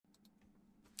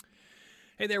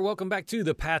Hey there, welcome back to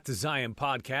the Path to Zion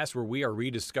podcast, where we are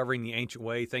rediscovering the ancient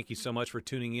way. Thank you so much for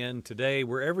tuning in today,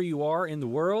 wherever you are in the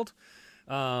world.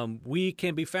 We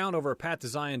can be found over at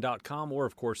pathtozion.com or,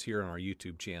 of course, here on our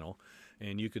YouTube channel.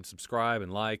 And you can subscribe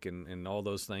and like and all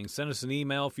those things. Send us an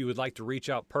email if you would like to reach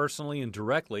out personally and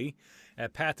directly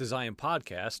at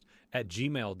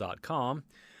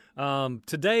pathtozionpodcast@gmail.com.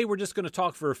 Today, we're just going to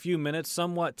talk for a few minutes,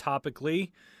 somewhat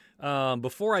topically.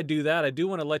 Before I do that, I do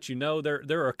want to let you know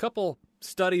there are a couple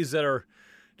studies that are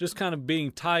just kind of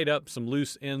being tied up, some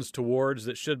loose ends towards,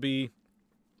 that should be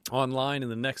online in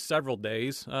the next several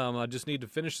days. I just need to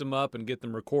finish them up and get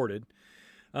them recorded.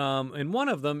 And one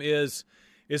of them is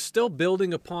still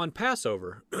building upon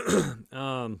Passover.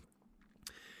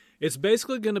 It's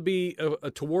basically going to be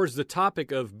towards the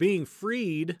topic of being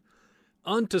freed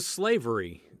unto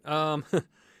slavery.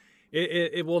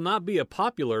 It will not be a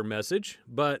popular message,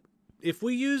 but if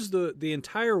we use the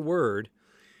entire word,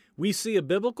 we see a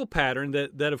biblical pattern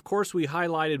that of course we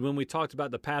highlighted when we talked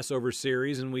about the Passover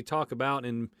series, and we talk about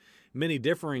in many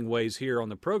differing ways here on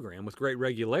the program with great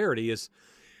regularity, is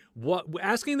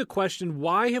asking the question,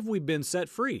 why have we been set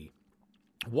free?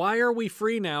 Why are we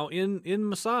free now in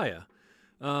Messiah?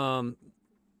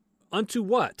 Unto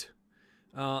what?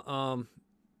 And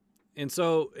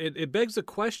so it begs the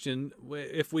question,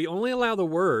 if we only allow the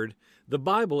Word, the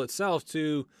Bible itself,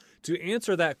 to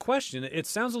answer that question, it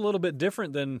sounds a little bit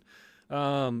different than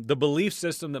the belief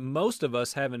system that most of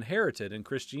us have inherited in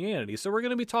Christianity. So we're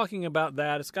going to be talking about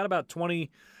that. It's got about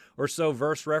 20 or so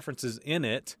verse references in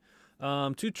it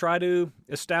to try to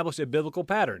establish a biblical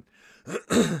pattern.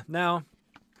 Now,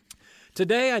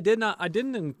 today I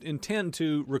didn't intend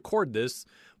to record this.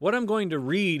 What I'm going to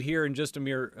read here in just a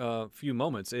mere few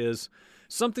moments is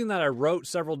something that I wrote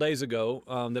several days ago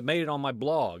that made it on my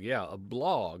blog. Yeah, a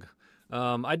blog.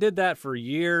 I did that for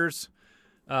years.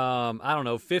 I don't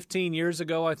know, 15 years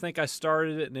ago, I think I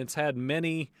started it, and it's had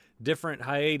many different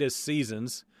hiatus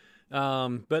seasons.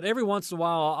 But every once in a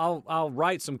while, I'll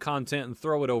write some content and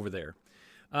throw it over there.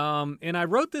 And I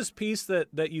wrote this piece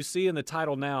that you see in the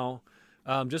title now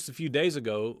just a few days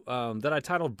ago that I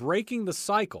titled Breaking the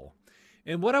Cycle.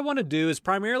 And what I want to do is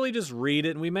primarily just read it,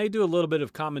 and we may do a little bit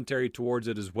of commentary towards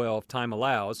it as well if time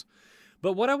allows.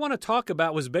 But what I want to talk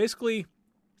about was basically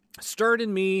stirred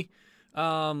in me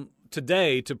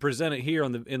today to present it here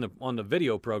on the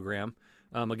video program,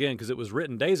 again, because it was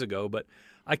written days ago. But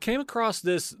I came across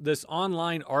this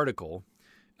online article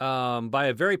by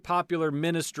a very popular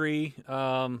ministry,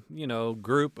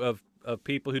 group of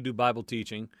people who do Bible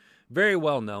teaching, very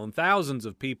well known. Thousands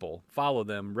of people follow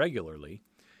them regularly.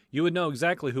 You would know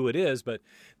exactly who it is, but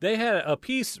they had a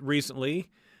piece recently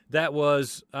that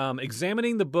was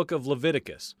examining the book of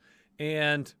Leviticus,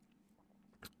 and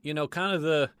kind of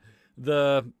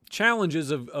the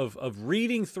challenges of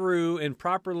reading through and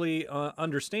properly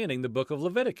understanding the book of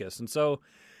Leviticus. And so,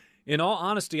 in all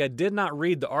honesty, I did not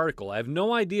read the article. I have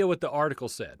no idea what the article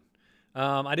said.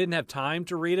 I didn't have time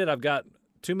to read it. I've got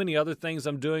too many other things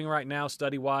I'm doing right now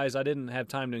study-wise. I didn't have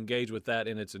time to engage with that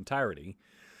in its entirety.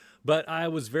 But I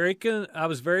was very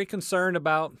concerned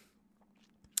about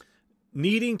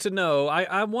needing to know.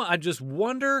 I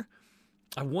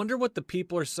wonder what the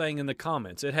people are saying in the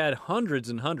comments. It had hundreds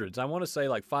and hundreds. I want to say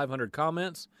like 500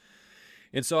 comments.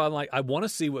 And so I'm like, I want to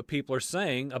see what people are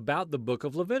saying about the book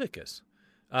of Leviticus.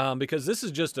 Because this is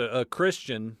just a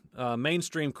Christian,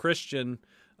 mainstream Christian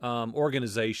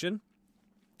organization.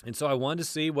 And so I wanted to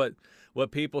see what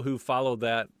people who follow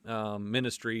that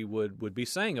ministry would be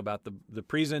saying about the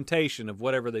presentation of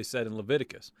whatever they said in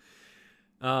Leviticus.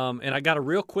 And I got a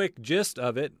real quick gist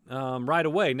of it right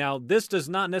away. Now, this does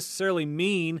not necessarily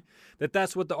mean that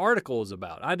that's what the article is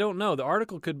about. I don't know. The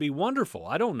article could be wonderful.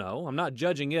 I don't know. I'm not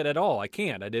judging it at all. I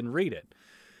can't. I didn't read it.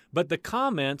 But the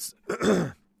comments,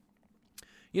 a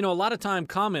lot of time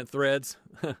comment threads,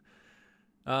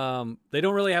 they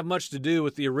don't really have much to do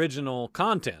with the original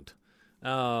content.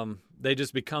 They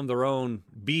just become their own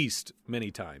beast many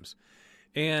times.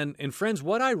 And friends,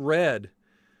 what I read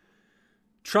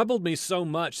troubled me so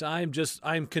much.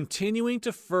 I'm continuing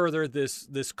to further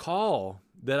this call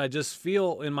that I just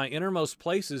feel in my innermost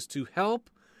places to help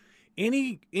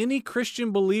any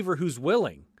Christian believer who's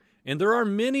willing. And there are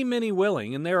many, many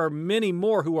willing, and there are many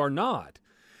more who are not.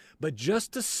 But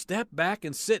just to step back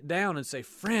and sit down and say,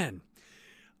 friend,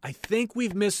 I think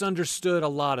we've misunderstood a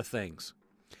lot of things.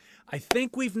 I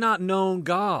think we've not known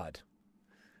God.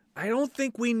 I don't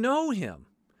think we know Him.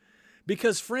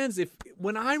 Because, friends,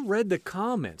 when I read the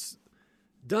comments,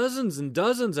 dozens and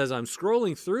dozens as I'm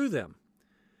scrolling through them,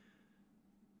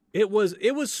 it was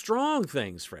strong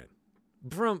things, friend.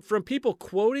 From people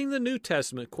quoting the New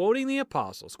Testament, quoting the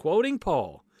apostles, quoting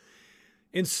Paul,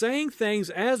 in saying things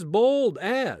as bold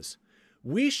as,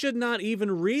 we should not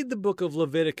even read the book of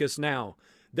Leviticus now.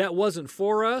 That wasn't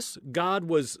for us. God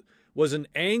was an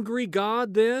angry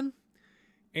God then,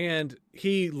 and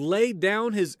he laid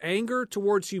down his anger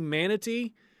towards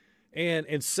humanity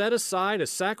and set aside a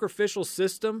sacrificial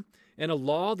system and a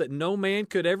law that no man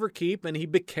could ever keep, and he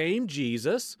became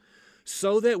Jesus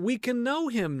so that we can know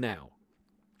him now.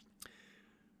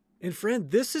 And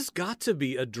friend, this has got to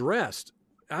be addressed.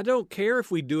 I don't care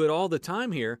if we do it all the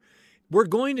time here. We're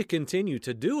going to continue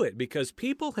to do it because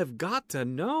people have got to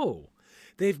know.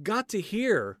 They've got to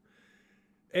hear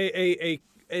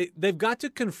they've got to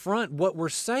confront what we're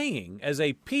saying as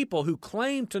a people who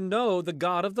claim to know the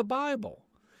God of the Bible.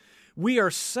 We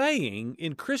are saying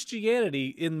in Christianity,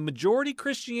 in majority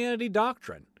Christianity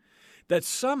doctrine, that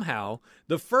somehow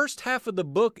the first half of the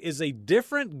book is a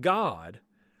different God.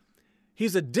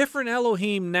 He's a different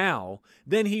Elohim now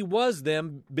than he was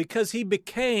then because he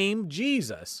became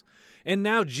Jesus. And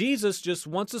now Jesus just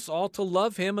wants us all to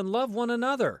love him and love one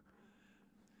another.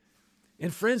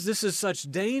 And friends, this is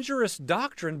such dangerous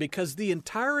doctrine because the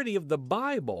entirety of the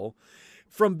Bible,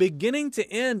 from beginning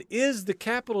to end, is the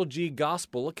capital G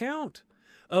gospel account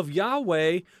of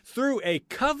Yahweh through a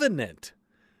covenant,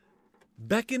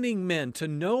 beckoning men to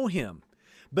know him.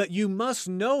 But you must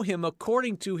know him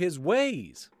according to his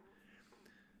ways.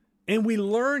 And we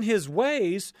learn his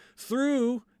ways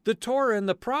through the Torah and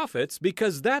the prophets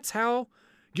because that's how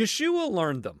Yeshua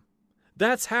learned them.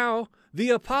 That's how the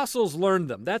apostles learned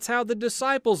them. That's how the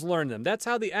disciples learned them. That's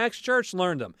how the Acts Church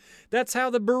learned them. That's how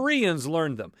the Bereans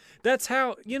learned them. That's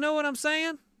how, you know what I'm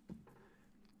saying?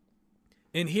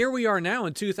 And here we are now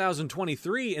in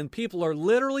 2023, and people are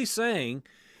literally saying,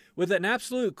 with an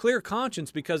absolute clear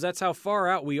conscience, because that's how far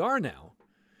out we are now,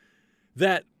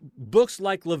 that books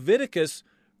like Leviticus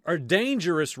are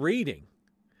dangerous reading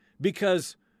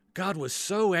because God was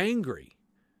so angry.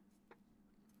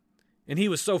 And he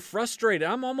was so frustrated.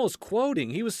 I'm almost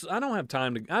quoting. I don't have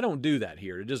time I don't do that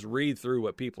here, to just read through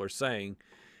what people are saying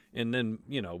and then,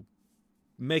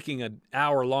 making an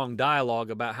hour-long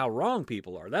dialogue about how wrong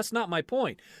people are. That's not my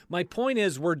point. My point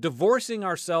is we're divorcing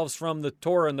ourselves from the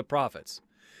Torah and the prophets.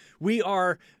 We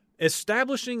are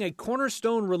establishing a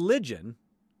cornerstone religion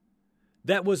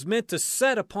that was meant to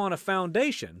set upon a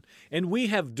foundation, and we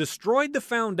have destroyed the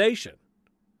foundation.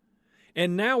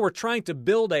 And now we're trying to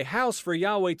build a house for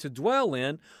Yahweh to dwell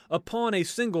in upon a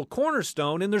single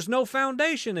cornerstone, and there's no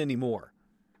foundation anymore.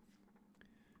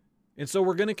 And so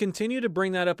we're going to continue to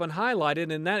bring that up and highlight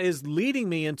it, and that is leading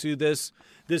me into this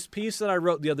piece that I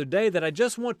wrote the other day that I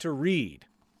just want to read.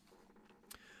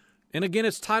 And again,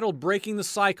 it's titled Breaking the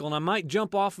Cycle, and I might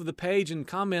jump off of the page and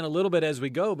comment a little bit as we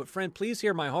go, but friend, please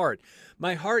hear my heart.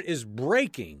 My heart is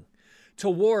breaking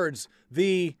towards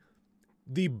the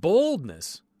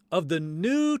boldness of the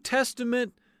New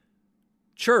Testament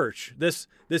church, this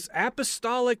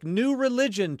apostolic new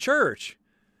religion church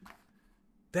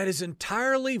that is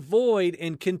entirely void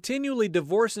and continually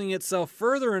divorcing itself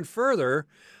further and further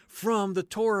from the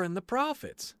Torah and the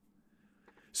prophets.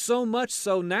 So much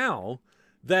so now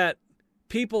that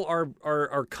people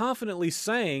are confidently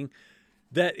saying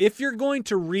that if you're going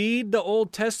to read the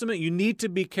Old Testament, you need to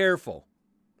be careful.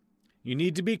 You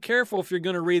need to be careful if you're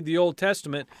going to read the Old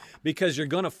Testament because you're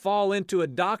going to fall into a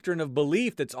doctrine of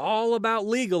belief that's all about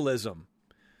legalism.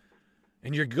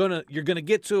 And you're going to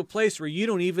get to a place where you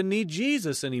don't even need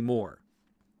Jesus anymore.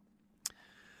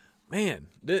 Man,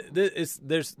 there's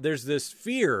this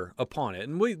fear upon it.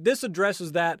 And this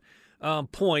addresses that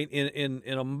point in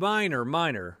a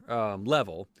minor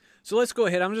level. So let's go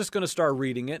ahead. I'm just going to start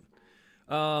reading it.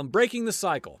 Breaking the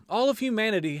cycle. All of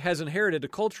humanity has inherited a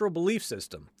cultural belief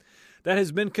system that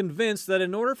has been convinced that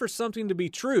in order for something to be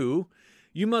true,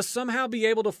 you must somehow be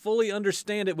able to fully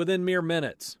understand it within mere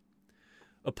minutes.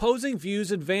 Opposing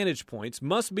views and vantage points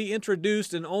must be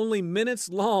introduced in only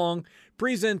minutes-long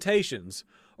presentations,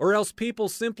 or else people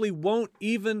simply won't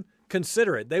even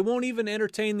consider it. They won't even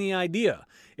entertain the idea.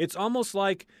 It's almost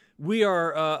like we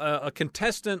are a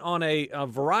contestant on a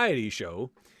variety show,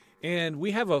 and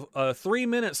we have a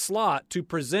 3-minute slot to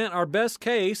present our best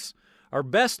case, our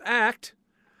best act.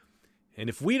 And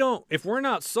if we're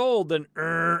not sold, then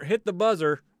hit the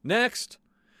buzzer. Next.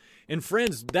 And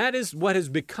friends, that is what has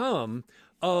become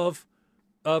of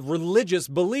religious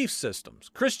belief systems.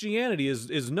 Christianity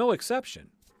is no exception.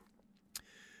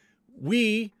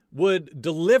 We would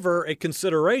deliver a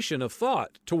consideration of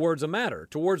thought towards a matter,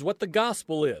 towards what the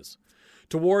gospel is,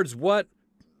 towards what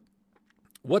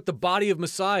the body of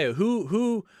Messiah,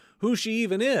 who she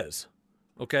even is.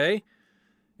 Okay?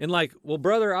 And like, well,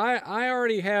 brother, I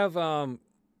already have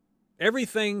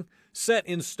everything set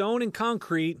in stone and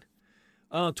concrete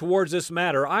towards this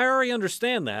matter. I already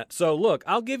understand that. So look,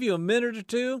 I'll give you a minute or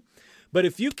two, but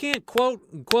if you can't quote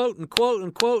and quote and quote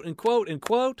and quote and quote and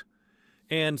quote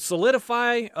and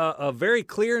solidify a very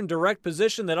clear and direct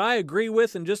position that I agree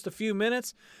with in just a few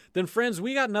minutes, then friends,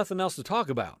 we got nothing else to talk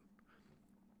about.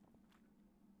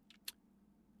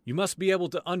 You must be able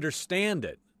to understand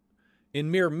it in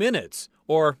mere minutes,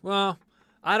 or, well,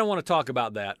 I don't want to talk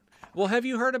about that. Well, have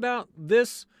you heard about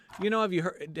this? Have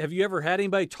you ever had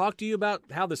anybody talk to you about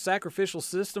how the sacrificial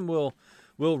system will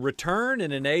return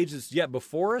in an age that's yet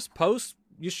before us, post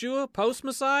Yeshua, post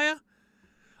Messiah?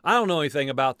 I don't know anything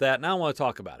about that, and I don't want to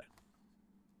talk about it.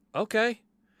 Okay.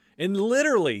 And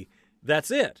literally, that's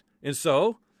it. And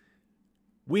so,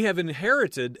 we have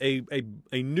inherited a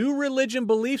new religion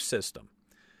belief system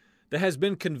that has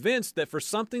been convinced that for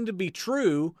something to be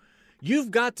true, you've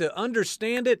got to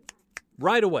understand it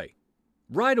right away.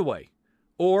 Right away.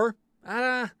 Or,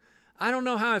 I don't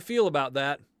know how I feel about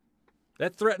that.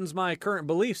 That threatens my current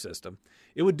belief system.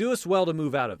 It would do us well to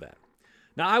move out of that.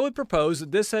 Now, I would propose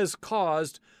that this has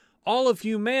caused all of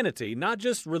humanity, not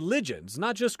just religions,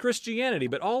 not just Christianity,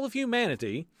 but all of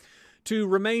humanity to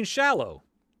remain shallow.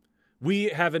 We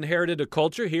have inherited a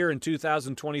culture here in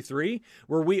 2023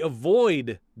 where we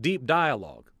avoid deep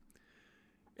dialogue.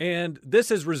 And this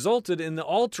has resulted in the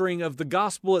altering of the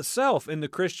gospel itself in the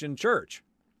Christian church.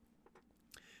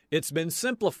 It's been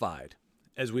simplified,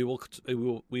 as we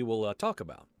will talk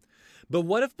about. But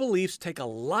what if beliefs take a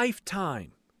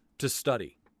lifetime to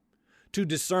study, to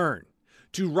discern,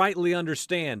 to rightly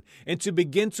understand, and to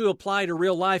begin to apply to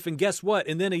real life? And guess what?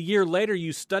 And then a year later,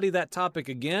 you study that topic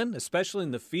again, especially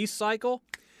in the feast cycle,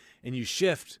 and you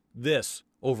shift this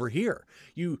over here.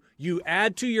 You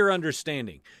add to your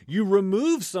understanding. You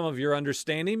remove some of your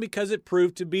understanding because it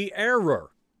proved to be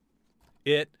error.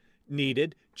 It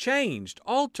needed changed,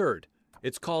 altered.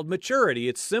 It's called maturity.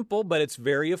 It's simple, but it's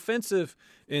very offensive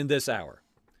in this hour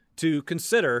to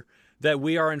consider that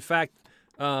we are in fact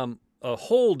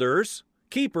holders,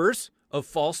 keepers of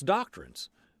false doctrines.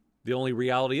 The only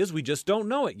reality is we just don't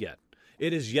know it yet.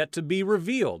 It is yet to be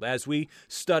revealed as we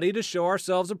study to show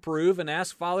ourselves approved and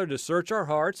ask Father to search our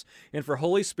hearts and for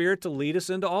Holy Spirit to lead us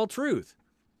into all truth.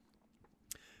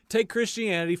 Take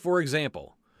Christianity, for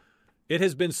example. It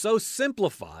has been so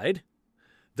simplified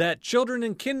that children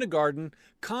in kindergarten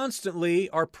constantly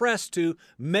are pressed to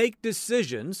make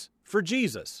decisions for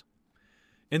Jesus.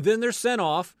 And then they're sent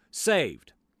off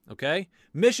saved. Okay?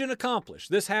 Mission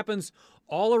accomplished. This happens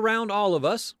all around all of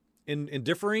us in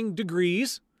differing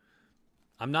degrees.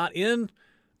 I'm not in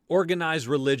organized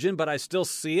religion, but I still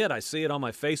see it. I see it on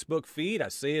my Facebook feed. I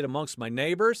see it amongst my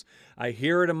neighbors. I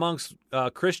hear it amongst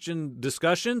Christian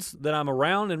discussions that I'm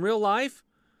around in real life.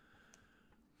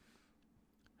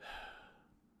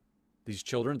 These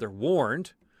children, they're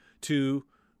warned to,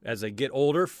 as they get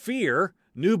older, fear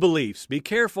new beliefs. Be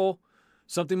careful.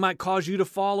 Something might cause you to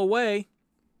fall away.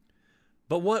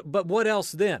 But what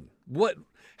else then?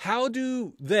 How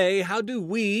does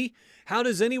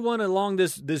anyone along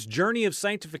this journey of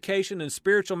sanctification and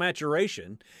spiritual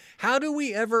maturation, how do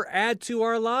we ever add to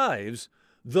our lives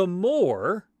the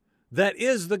more that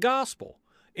is the gospel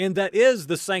and that is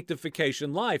the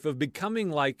sanctification life of becoming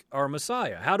like our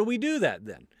Messiah? How do we do that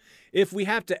then? If we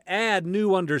have to add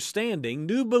new understanding,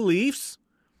 new beliefs,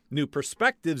 new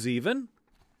perspectives even,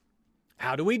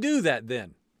 how do we do that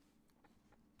then?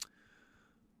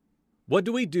 What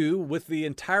do we do with the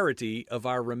entirety of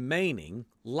our remaining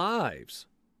lives?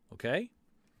 Okay?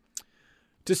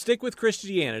 To stick with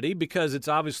Christianity, because it's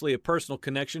obviously a personal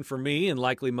connection for me and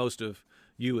likely most of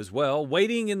you as well,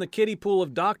 wading in the kiddie pool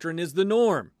of doctrine is the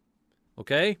norm.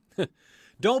 Okay?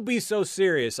 Don't be so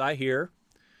serious, I hear.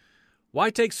 Why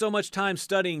take so much time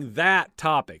studying that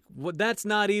topic? That's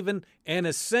not even an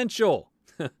essential.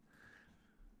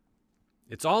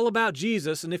 It's all about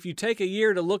Jesus, and if you take a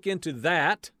year to look into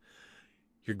that,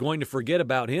 you're going to forget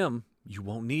about him. You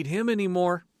won't need him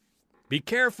anymore. Be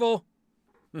careful.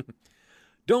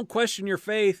 Don't question your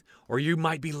faith, or you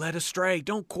might be led astray.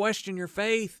 Don't question your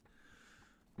faith.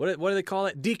 What do they call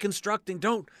it? Deconstructing.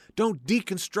 Don't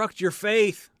deconstruct your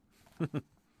faith.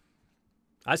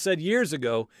 I said years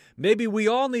ago, maybe we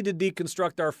all need to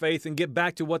deconstruct our faith and get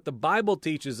back to what the Bible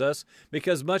teaches us,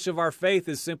 because much of our faith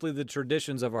is simply the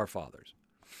traditions of our fathers.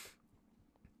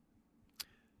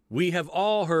 We have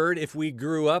all heard, if you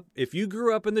grew up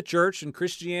in the church and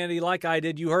Christianity like I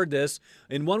did, you heard this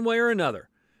in one way or another.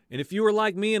 And if you were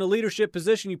like me in a leadership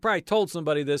position, you probably told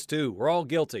somebody this too. We're all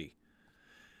guilty.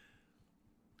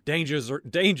 Dangers,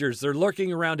 they're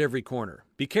lurking around every corner.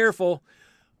 Be careful.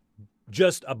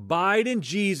 Just abide in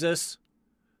Jesus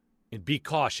and be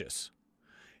cautious.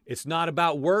 It's not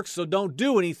about works, so don't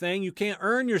do anything. You can't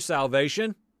earn your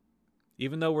salvation.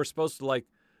 Even though we're supposed to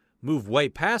move way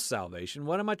past salvation,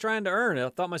 what am I trying to earn? I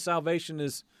thought my salvation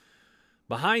is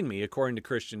behind me according to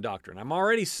Christian doctrine. I'm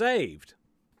already saved.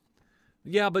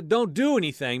 Yeah, but don't do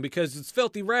anything because it's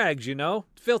filthy rags,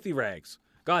 filthy rags.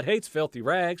 God hates filthy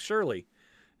rags, surely.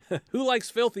 Who likes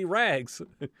filthy rags?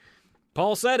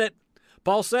 Paul said it.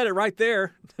 Paul said it right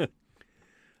there.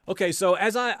 Okay, so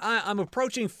as I'm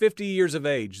approaching 50 years of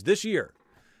age this year,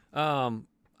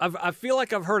 I feel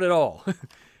like I've heard it all.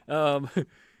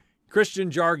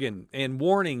 Christian jargon and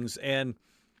warnings and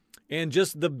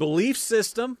just the belief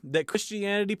system that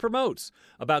Christianity promotes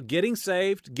about getting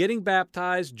saved, getting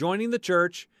baptized, joining the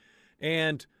church,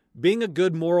 and being a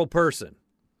good moral person.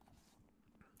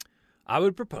 I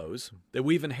would propose that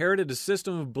we've inherited a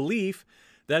system of belief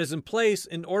that is in place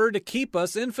in order to keep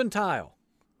us infantile.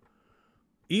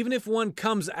 Even if one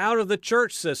comes out of the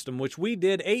church system, which we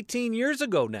did 18 years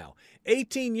ago now.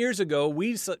 18 years ago,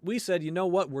 we said, you know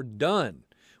what, we're done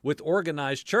with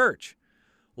organized church.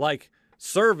 Like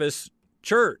service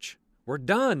church. We're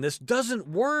done. This doesn't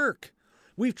work.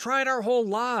 We've tried our whole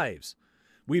lives.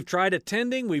 We've tried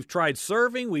attending. We've tried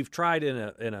serving. We've tried in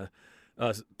a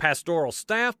pastoral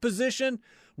staff position.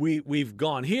 We've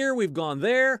gone here. We've gone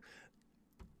there.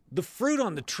 The fruit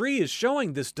on the tree is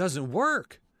showing this doesn't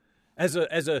work. As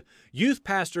a youth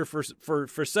pastor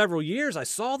for several years, I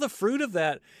saw the fruit of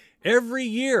that every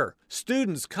year.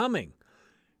 Students coming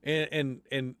and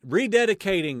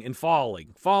rededicating and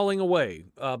falling away,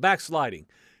 backsliding,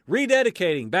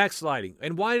 rededicating, backsliding.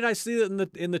 And why did I see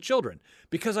that in the children?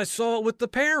 Because I saw it with the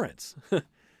parents.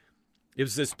 It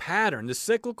was this pattern, this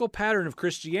cyclical pattern of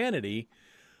Christianity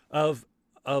of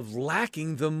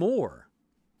lacking the more.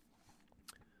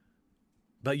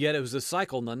 But yet it was a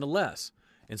cycle nonetheless.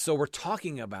 And so we're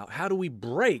talking about how do we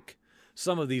break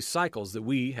some of these cycles that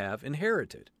we have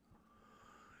inherited.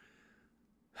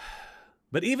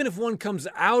 But even if one comes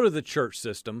out of the church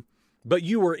system, but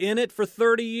you were in it for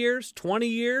 30 years, 20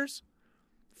 years,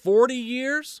 40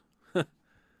 years,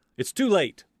 it's too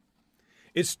late.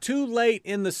 It's too late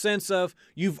in the sense of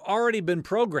you've already been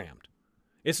programmed.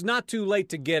 It's not too late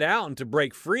to get out and to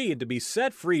break free and to be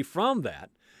set free from that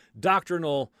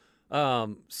doctrinal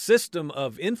system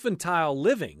of infantile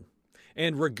living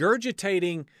and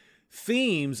regurgitating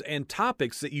themes and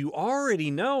topics that you already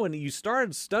know and you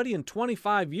started studying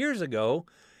 25 years ago,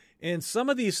 and some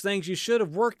of these things you should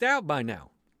have worked out by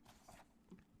now.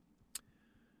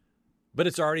 But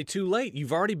it's already too late.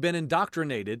 You've already been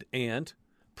indoctrinated and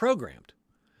programmed.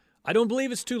 I don't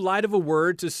believe it's too light of a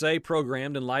word to say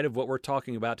programmed in light of what we're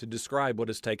talking about to describe what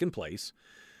has taken place.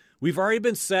 We've already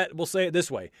been set, we'll say it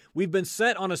this way, we've been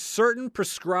set on a certain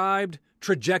prescribed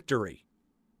trajectory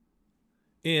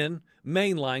in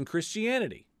mainline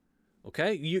Christianity.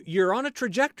 Okay? You're on a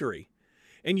trajectory,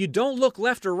 and you don't look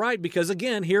left or right because,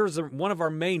 again, here's one of our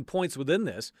main points within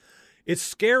this. It's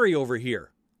scary over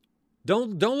here.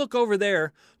 Don't look over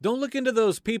there. Don't look into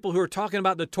those people who are talking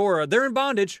about the Torah. They're in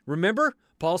bondage. Remember?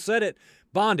 Paul said it.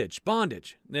 Bondage,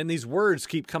 bondage. And these words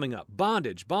keep coming up.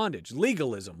 Bondage, bondage,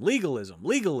 legalism, legalism,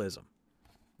 legalism.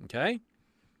 Okay?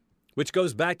 Which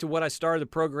goes back to what I started the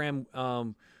program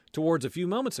towards a few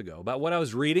moments ago, about what I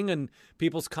was reading and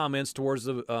people's comments towards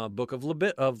the book of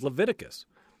Leviticus.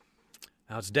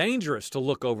 Now, it's dangerous to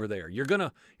look over there. You're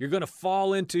gonna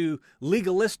fall into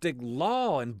legalistic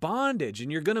law and bondage,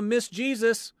 and you're gonna miss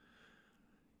Jesus.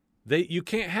 You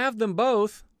can't have them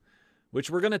both, which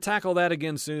we're going to tackle that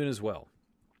again soon as well.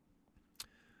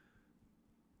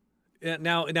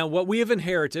 Now, what we have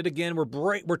inherited, again,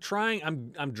 we're trying.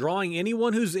 I'm drawing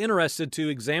anyone who's interested to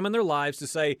examine their lives to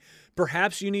say,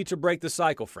 perhaps you need to break the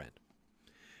cycle, friend.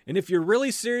 And if you're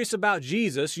really serious about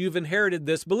Jesus, you've inherited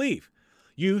this belief.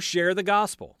 You share the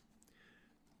gospel.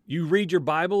 You read your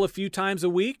Bible a few times a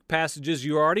week, passages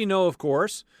you already know, of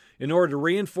course, in order to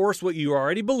reinforce what you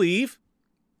already believe,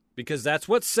 because that's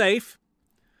what's safe.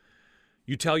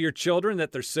 You tell your children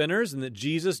that they're sinners and that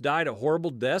Jesus died a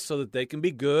horrible death so that they can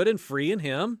be good and free in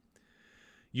Him.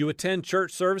 You attend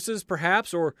church services,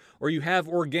 perhaps, or you have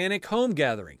organic home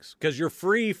gatherings because you're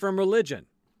free from religion.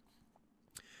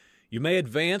 You may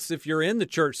advance, if you're in the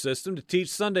church system, to teach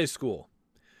Sunday school.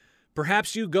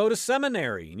 Perhaps you go to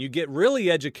seminary and you get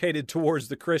really educated towards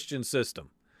the Christian system.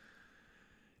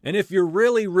 And if you're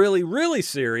really, really, really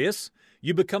serious,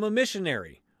 you become a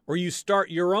missionary or you start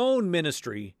your own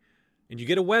ministry and you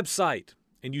get a website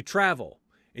and you travel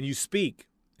and you speak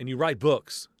and you write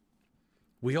books.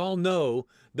 We all know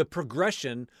the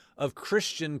progression of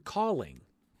Christian calling.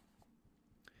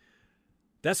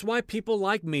 That's why people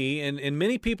like me and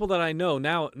many people that I know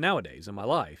nowadays in my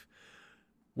life,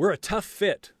 We're a tough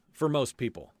fit for most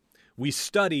people. We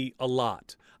study a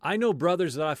lot. I know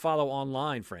brothers that I follow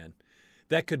online, friend,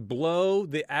 that could blow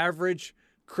the average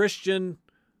Christian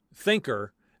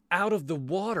thinker out of the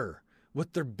water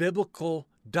with their biblical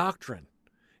doctrine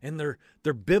and their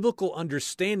biblical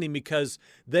understanding, because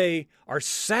they are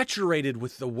saturated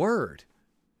with the Word.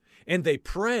 And they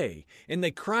pray and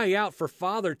they cry out for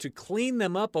Father to clean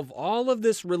them up of all of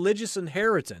this religious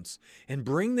inheritance and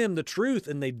bring them the truth,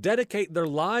 and they dedicate their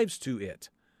lives to it.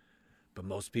 But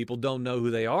most people don't know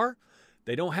who they are.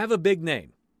 They don't have a big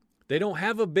name. They don't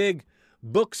have a big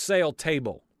book sale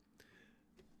table.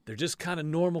 They're just kind of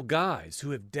normal guys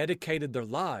who have dedicated their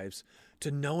lives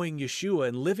to knowing Yeshua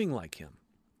and living like Him,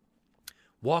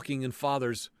 walking in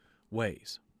Father's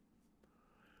ways.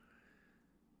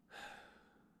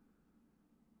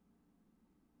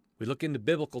 We look into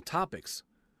biblical topics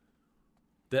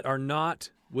that are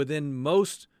not within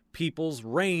most people's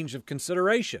range of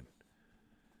consideration.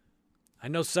 I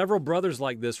know several brothers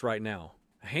like this right now,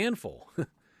 a handful,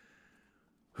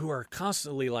 who are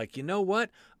constantly like, you know what?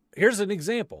 Here's an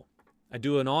example. I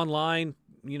do an online,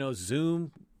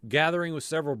 Zoom gathering with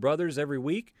several brothers every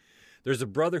week. There's a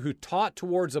brother who taught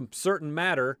towards a certain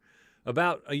matter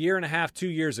about a year and a half, 2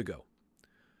 years ago.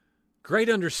 Great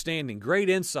understanding, great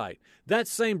insight. That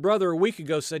same brother a week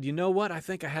ago said, you know what? I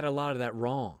think I had a lot of that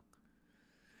wrong.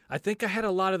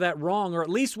 Or at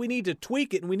least we need to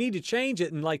tweak it and we need to change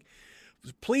it. And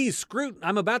please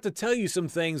I'm about to tell you some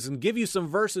things and give you some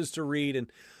verses to read,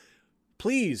 and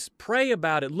please pray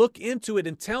about it, look into it,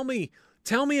 and tell me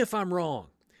if I'm wrong.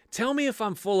 Tell me if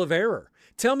I'm full of error.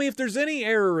 Tell me if there's any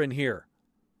error in here.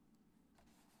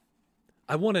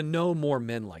 I want to know more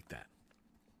men like that.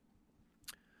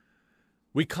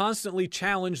 We constantly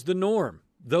challenge the norm,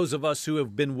 those of us who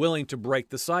have been willing to break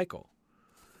the cycle.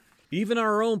 Even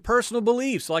our own personal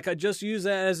beliefs, like I just used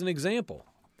that as an example.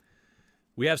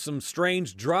 We have some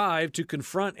strange drive to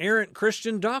confront errant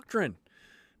Christian doctrine,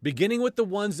 beginning with the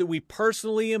ones that we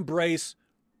personally embrace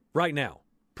right now,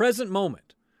 present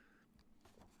moment.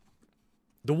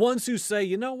 The ones who say,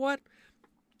 you know what?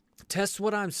 Test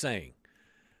what I'm saying.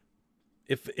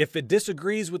 If it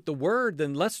disagrees with the Word,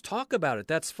 then let's talk about it.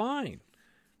 That's fine.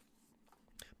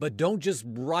 But don't just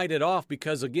write it off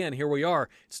because, again, here we are.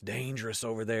 It's dangerous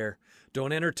over there.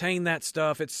 Don't entertain that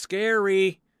stuff. It's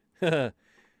scary.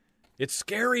 It's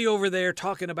scary over there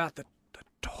talking about the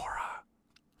Torah.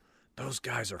 Those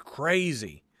guys are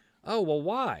crazy. Oh, well,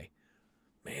 why?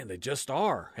 Man, they just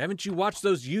are. Haven't you watched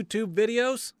those YouTube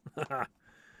videos?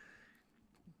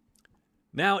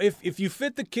 Now, if you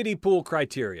fit the kiddie pool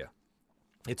criteria,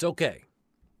 it's okay.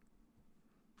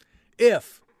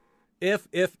 If,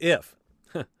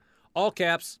 all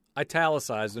caps,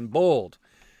 italicized, and bold,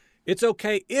 it's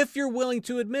okay if you're willing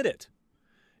to admit it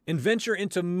and venture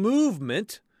into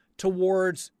movement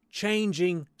towards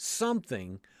changing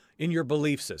something in your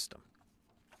belief system.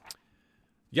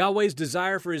 Yahweh's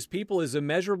desire for His people is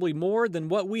immeasurably more than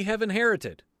what we have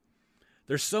inherited.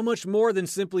 There's so much more than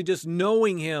simply just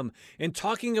knowing Him and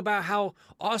talking about how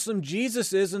awesome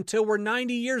Jesus is until we're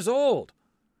 90 years old.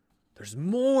 There's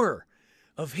more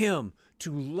of Him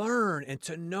to learn and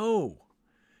to know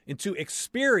and to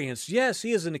experience. Yes,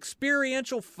 He is an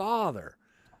experiential Father.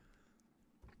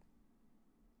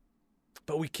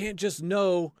 But we can't just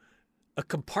know a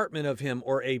compartment of Him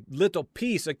or a little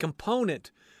piece, a component,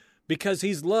 because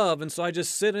He's love, and so I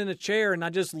just sit in a chair and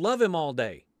I just love Him all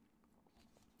day.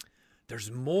 There's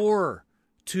more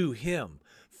to Him,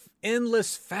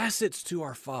 endless facets to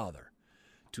our Father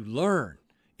to learn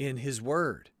in His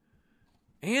Word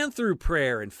and through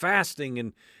prayer and fasting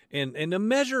and an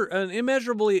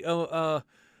immeasurable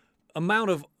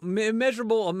amount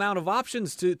of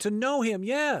options to know Him.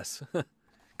 Yes,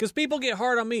 because people get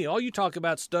hard on me. All you talk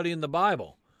about studying the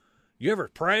Bible. You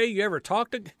ever pray? You ever talk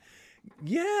to?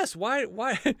 Yes. Why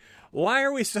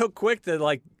are we so quick to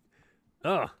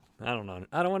I don't know.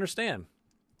 I don't understand.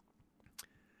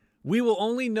 We will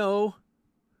only know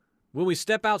when we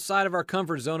step outside of our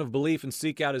comfort zone of belief and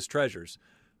seek out His treasures.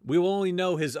 We will only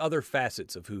know His other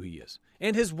facets of who He is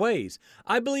and His ways.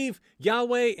 I believe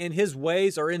Yahweh and His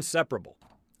ways are inseparable.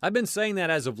 I've been saying that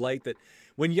as of late, that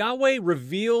when Yahweh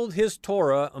revealed His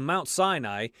Torah on Mount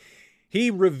Sinai,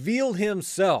 He revealed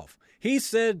Himself. He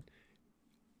said,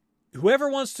 whoever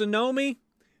wants to know me,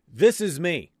 this is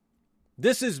me.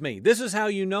 This is me. This is how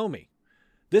you know me.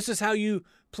 This is how you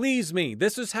please me.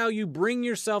 This is how you bring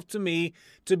yourself to me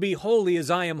to be holy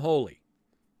as I am holy.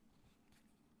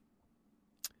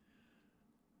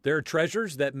 There are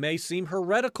treasures that may seem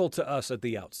heretical to us at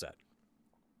the outset.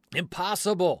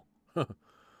 Impossible.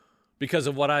 Because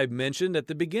of what I mentioned at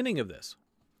the beginning of this.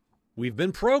 We've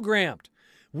been programmed.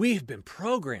 We've been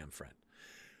programmed, friend.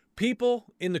 People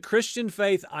in the Christian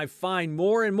faith, I find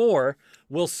more and more,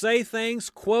 will say things,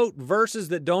 quote verses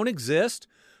that don't exist,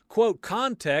 quote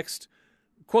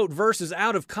verses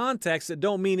out of context that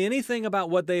don't mean anything about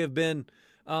what they have been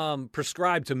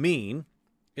prescribed to mean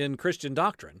in Christian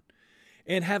doctrine,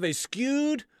 and have a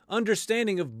skewed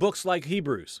understanding of books like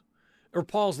Hebrews or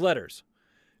Paul's letters.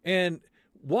 And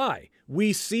why?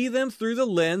 We see them through the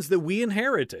lens that we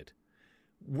inherited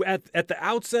at the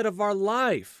outset of our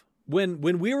life. When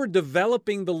we were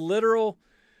developing the literal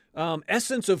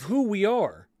essence of who we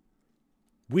are,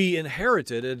 we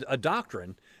inherited a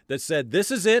doctrine that said,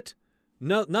 this is it,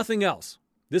 no, nothing else.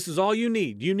 This is all you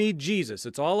need. You need Jesus.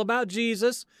 It's all about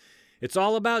Jesus. It's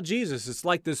all about Jesus. It's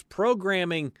like this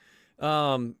programming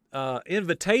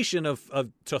invitation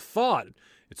to thought.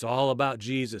 It's all about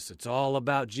Jesus. It's all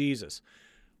about Jesus.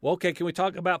 Well, okay, can we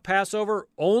talk about Passover?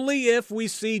 Only if we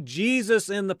see Jesus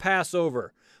in the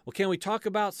Passover. Well, can we talk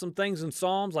about some things in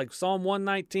Psalms, like Psalm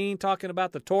 119, talking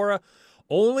about the Torah?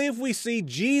 Only if we see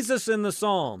Jesus in the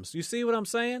Psalms. You see what I'm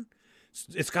saying?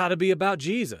 It's got to be about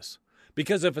Jesus.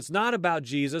 Because if it's not about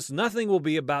Jesus, nothing will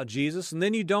be about Jesus, and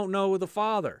then you don't know the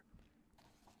Father.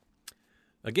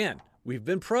 Again, we've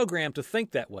been programmed to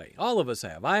think that way. All of us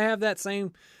have. I have that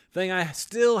same thing I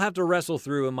still have to wrestle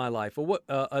through in my life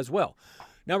as well.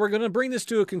 Now, we're going to bring this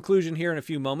to a conclusion here in a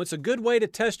few moments. A good way to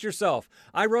test yourself.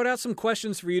 I wrote out some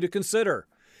questions for you to consider,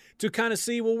 to kind of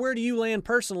see, well, where do you land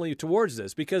personally towards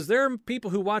this? Because there are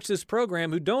people who watch this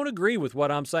program who don't agree with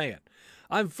what I'm saying.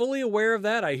 I'm fully aware of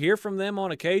that. I hear from them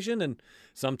on occasion, and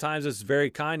sometimes it's very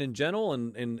kind and gentle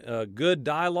and good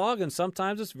dialogue, and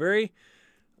sometimes it's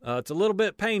it's a little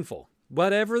bit painful.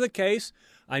 Whatever the case,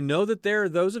 I know that there are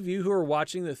those of you who are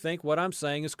watching that think what I'm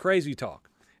saying is crazy talk,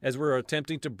 as we're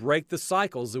attempting to break the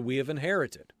cycles that we have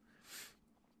inherited,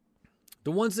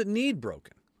 the ones that need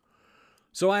broken.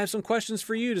 So I have some questions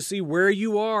for you to see where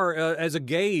you are as a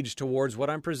gauge towards what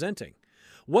I'm presenting.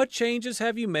 What changes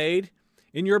have you made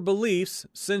in your beliefs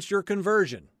since your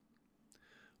conversion?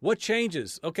 What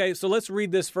changes? Okay, so let's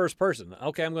read this first person.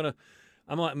 Okay, I'm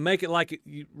gonna make it like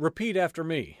you repeat after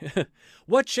me.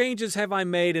 What changes have I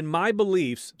made in my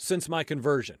beliefs since my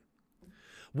conversion?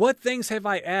 What things have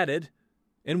I added,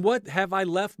 and what have I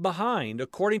left behind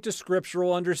according to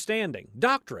scriptural understanding,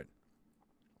 doctrine?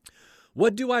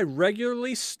 What do I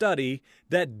regularly study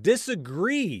that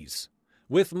disagrees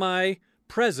with my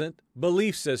present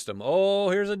belief system? Oh,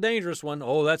 here's a dangerous one.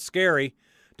 Oh, that's scary.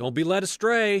 Don't be led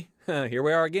astray. Here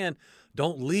we are again.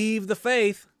 Don't leave the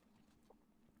faith.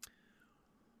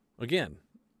 Again,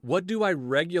 what do I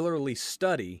regularly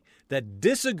study that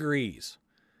disagrees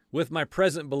with my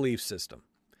present belief system?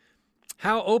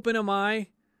 How open am I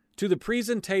to the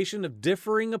presentation of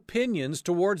differing opinions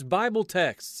towards Bible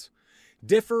texts?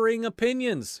 Differing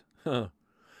opinions.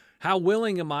 How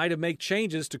willing am I to make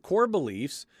changes to core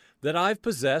beliefs that I've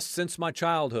possessed since my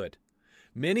childhood?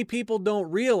 Many people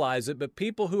don't realize it, but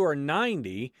people who are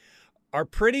 90 are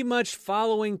pretty much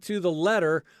following to the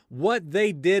letter what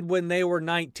they did when they were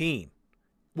 19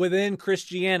 within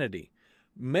Christianity.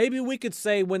 Maybe we could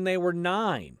say when they were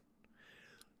 9.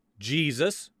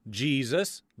 Jesus,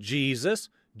 Jesus, Jesus,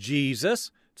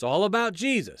 Jesus. It's all about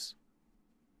Jesus.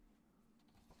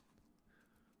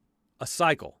 A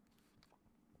cycle.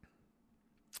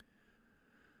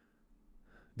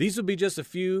 These would be just a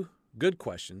few good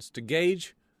questions to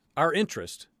gauge our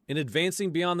interest in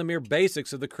advancing beyond the mere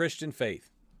basics of the Christian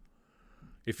faith.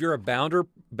 If you're a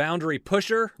boundary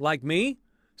pusher like me,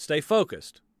 stay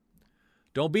focused.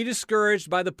 Don't be discouraged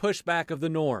by the pushback of the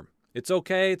norm. It's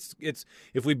okay. It's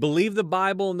if we believe the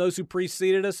Bible and those who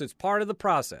preceded us, it's part of the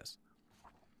process.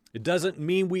 It doesn't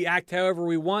mean we act however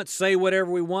we want, say whatever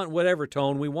we want, whatever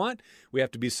tone we want. We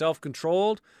have to be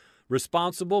self-controlled,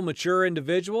 responsible, mature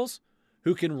individuals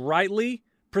who can rightly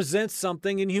present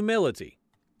something in humility.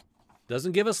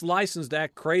 Doesn't give us license to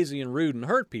act crazy and rude and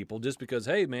hurt people just because,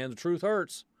 hey, man, the truth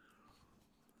hurts.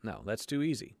 No, that's too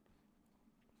easy.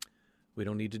 We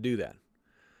don't need to do that.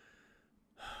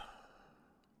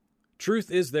 Truth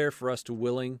is there for us to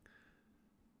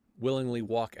willingly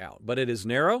walk out, but it is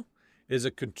narrow. It is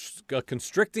a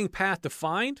constricting path to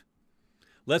find.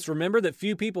 Let's remember that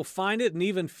few people find it, and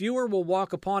even fewer will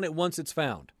walk upon it once it's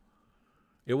found.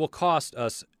 It will cost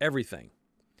us everything.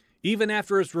 Even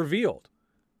after it's revealed,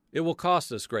 it will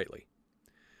cost us greatly.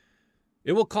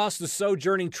 It will cost the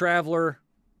sojourning traveler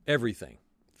everything.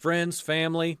 Friends,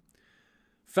 family,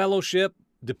 fellowship,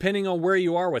 depending on where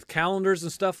you are with calendars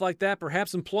and stuff like that,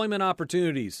 perhaps employment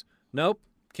opportunities. Nope,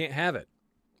 can't have it.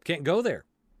 Can't go there.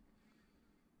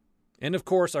 And of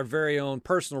course, our very own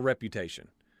personal reputation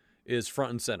is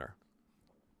front and center.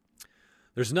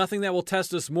 There's nothing that will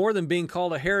test us more than being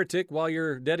called a heretic while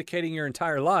you're dedicating your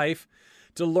entire life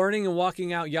to learning and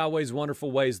walking out Yahweh's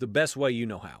wonderful ways the best way you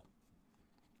know how.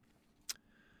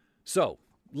 So,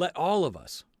 let all of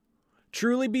us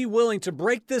truly be willing to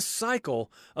break this cycle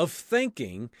of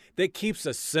thinking that keeps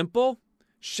us simple,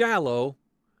 shallow,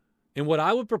 and what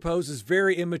I would propose is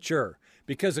very immature.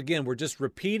 Because again, we're just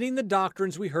repeating the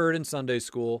doctrines we heard in Sunday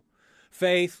school.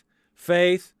 Faith,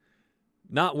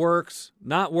 not works,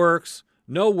 no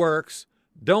works,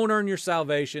 don't earn your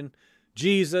salvation,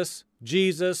 Jesus,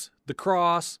 the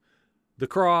cross,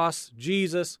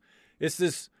 Jesus. It's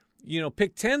this,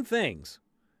 pick 10 things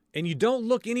and you don't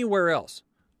look anywhere else.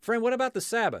 Friend, what about the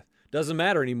Sabbath? Doesn't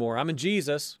matter anymore. I'm in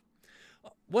Jesus.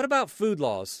 What about food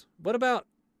laws? What about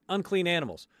unclean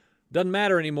animals? Doesn't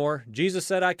matter anymore. Jesus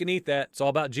said I can eat that. It's all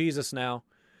about Jesus now.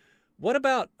 What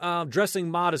about dressing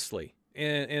modestly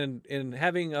and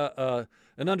having an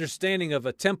understanding of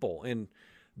a temple and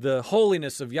the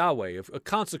holiness of Yahweh, of a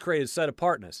consecrated set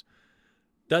apartness?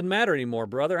 Doesn't matter anymore,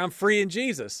 brother. I'm free in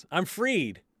Jesus. I'm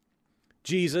freed.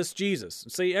 Jesus.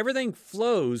 See, everything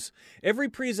flows. Every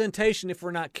presentation, if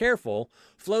we're not careful,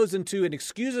 flows into an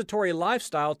excusatory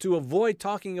lifestyle to avoid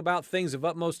talking about things of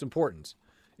utmost importance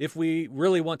if we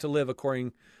really want to live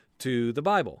according to the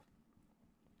Bible.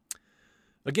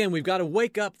 Again, we've got to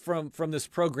wake up from this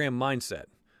program mindset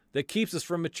that keeps us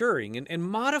from maturing and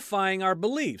modifying our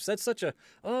beliefs. That's such I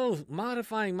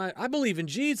believe in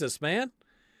Jesus, man.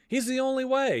 He's the only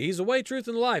way. He's the way, truth,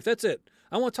 and life. That's it.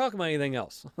 I don't want to talk about anything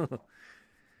else.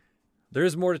 There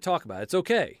is more to talk about. It's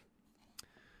okay.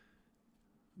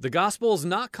 The gospel is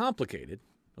not complicated,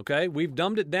 okay? We've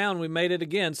dumbed it down. We made it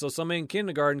again so somebody in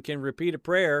kindergarten can repeat a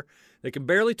prayer. They can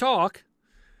barely talk.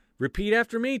 Repeat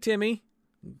after me, Timmy,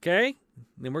 okay?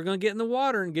 Then we're going to get in the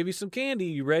water and give you some candy.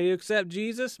 You ready to accept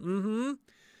Jesus? Mm-hmm.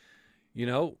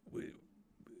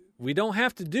 We don't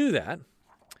have to do that.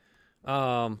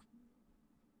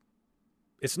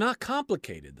 It's not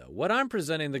complicated, though. What I'm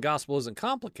presenting, the gospel isn't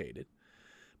complicated,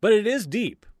 but it is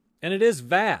deep and it is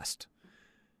vast.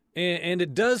 And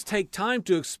it does take time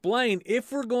to explain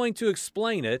if we're going to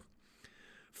explain it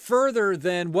further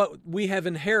than what we have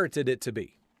inherited it to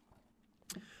be.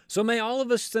 So may all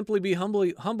of us simply be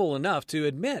humble enough to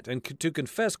admit and to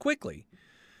confess quickly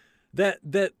that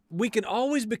we can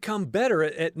always become better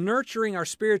at nurturing our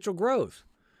spiritual growth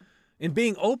and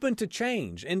being open to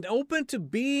change and open to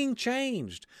being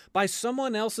changed by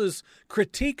someone else's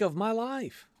critique of my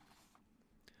life.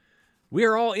 We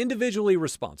are all individually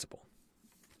responsible.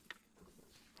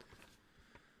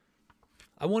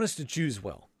 I want us to choose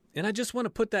well. And I just want to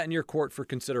put that in your court for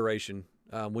consideration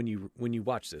when you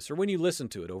watch this or when you listen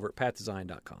to it over at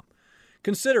pathtozion.com.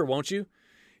 Consider, won't you?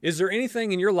 Is there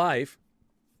anything in your life,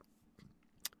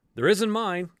 there is in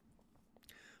mine,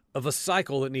 of a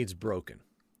cycle that needs broken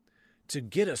to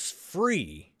get us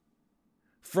free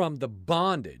from the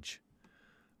bondage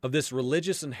of this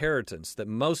religious inheritance that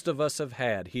most of us have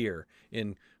had here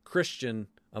in Christian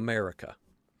America?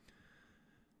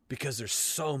 Because there's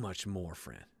so much more,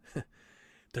 friend.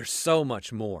 There's so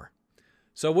much more.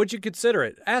 So would you consider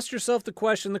it? Ask yourself the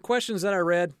questions that I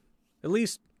read, at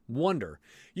least wonder.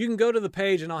 You can go to the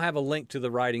page and I'll have a link to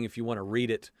the writing if you want to read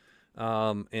it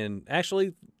and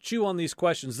actually chew on these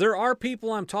questions. There are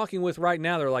people I'm talking with right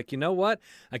now that are like, you know what?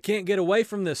 I can't get away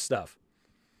from this stuff.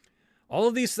 All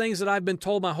of these things that I've been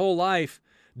told my whole life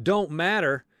don't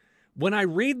matter. When I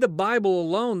read the Bible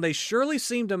alone, they surely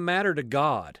seem to matter to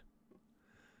God.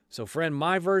 So friend,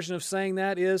 my version of saying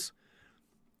that is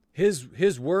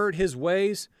His word, His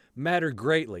ways matter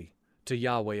greatly to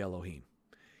Yahweh Elohim.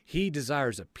 He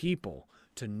desires a people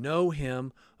to know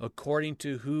Him according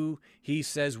to who He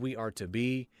says we are to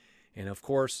be, and of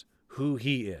course, who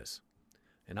He is.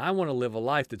 And I want to live a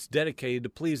life that's dedicated to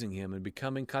pleasing Him and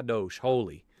becoming kadosh,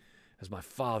 holy, as my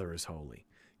Father is holy,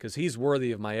 because He's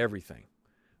worthy of my everything.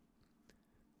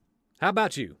 How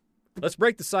about you? Let's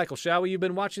break the cycle, shall we? You've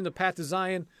been watching the Path to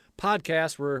Zion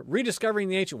podcast. We're rediscovering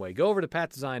the ancient way. Go over to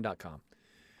pathtozion.com.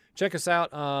 Check us out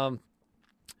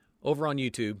over on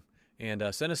YouTube and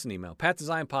send us an email.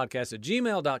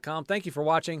 pathtoZionPodcast@gmail.com. Thank you for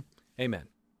watching. Amen.